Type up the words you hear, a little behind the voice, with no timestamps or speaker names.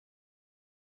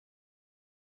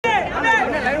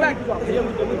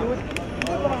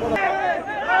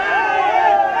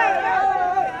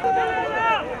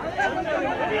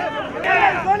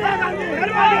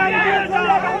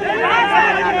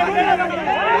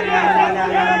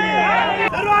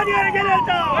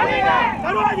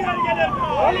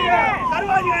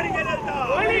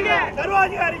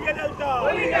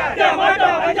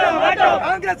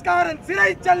காங்கிரஸ்காரன்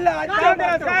சிறை செல்ல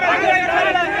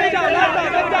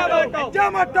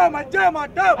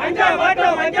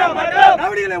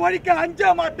ரவுடிகளை ஒழிக்க அஞ்ச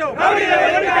மாட்டோம்.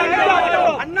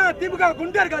 அண்ணா திமுக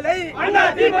குண்டர்களை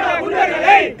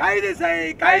கைது செய்,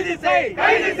 கைது செய்,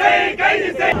 கைது செய்,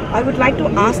 கைது செய். I would like to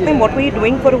ask them, what were you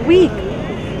doing for a week?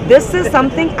 This is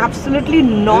something absolutely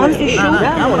non-issue.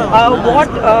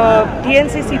 What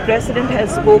TNCC president has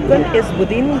spoken is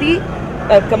within the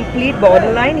complete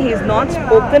borderline. He has not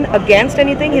spoken against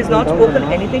anything. He has not spoken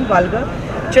anything vulgar.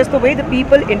 Just the way the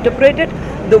people interpret it,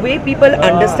 the way people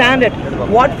understand it.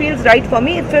 What feels right for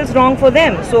me, it feels wrong for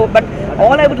them. So, but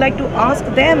all I would like to ask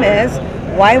them is,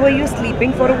 why were you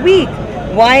sleeping for a week?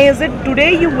 Why is it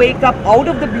today you wake up out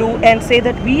of the blue and say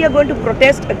that we are going to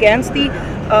protest against the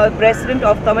president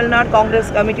of Tamil Nadu, Congress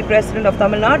committee president of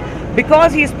Tamil Nadu,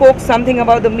 because he spoke something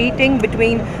about the meeting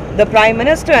between the Prime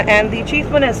Minister and the Chief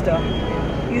Minister?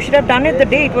 You should have done it the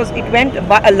day it went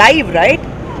live, right?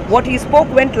 What he spoke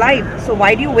went live. So why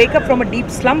do you wake up from a deep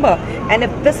slumber? And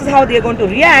if this is how they are going to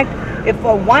react, if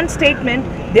for one statement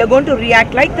they are going to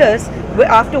react like this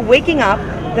after waking up,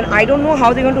 then I don't know how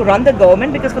they're going to run the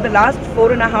government, because for the last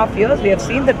 4.5 years we have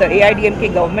seen that the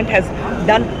AIDMK government has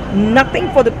done nothing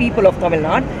for the people of Tamil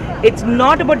Nadu. It's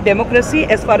not about democracy.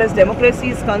 As far as democracy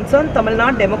is concerned, Tamil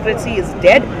Nadu democracy is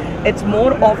dead. It's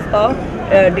more of a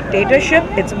dictatorship.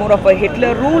 It's more of a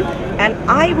Hitler rule. And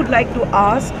I would like to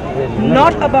ask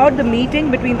not about the meeting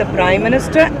between the Prime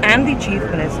Minister and the Chief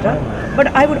Minister, but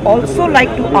I would also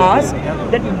like to ask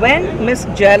that when Ms.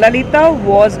 Jayalalitha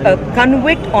was a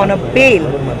convict on a bail,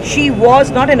 she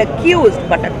was not an accused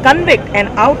but a convict and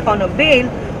out on a bail,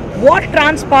 what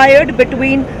transpired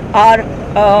between our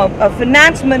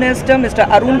Finance Minister, Mr.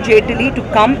 Arun Jaitley, to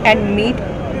come and meet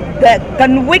the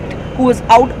convict who is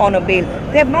out on a bail?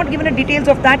 They have not given the details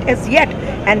of that as yet.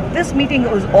 And this meeting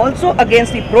was also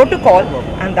against the protocol,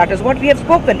 and that is what we have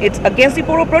spoken. It's against the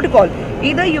protocol.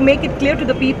 Either you make it clear to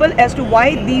the people as to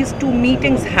why these two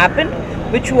meetings happened,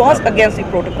 which was against the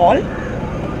protocol,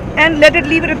 and let it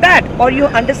leave it at that, or you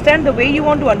understand the way you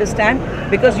want to understand,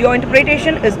 because your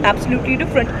interpretation is absolutely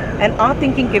different and our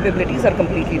thinking capabilities are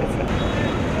completely different.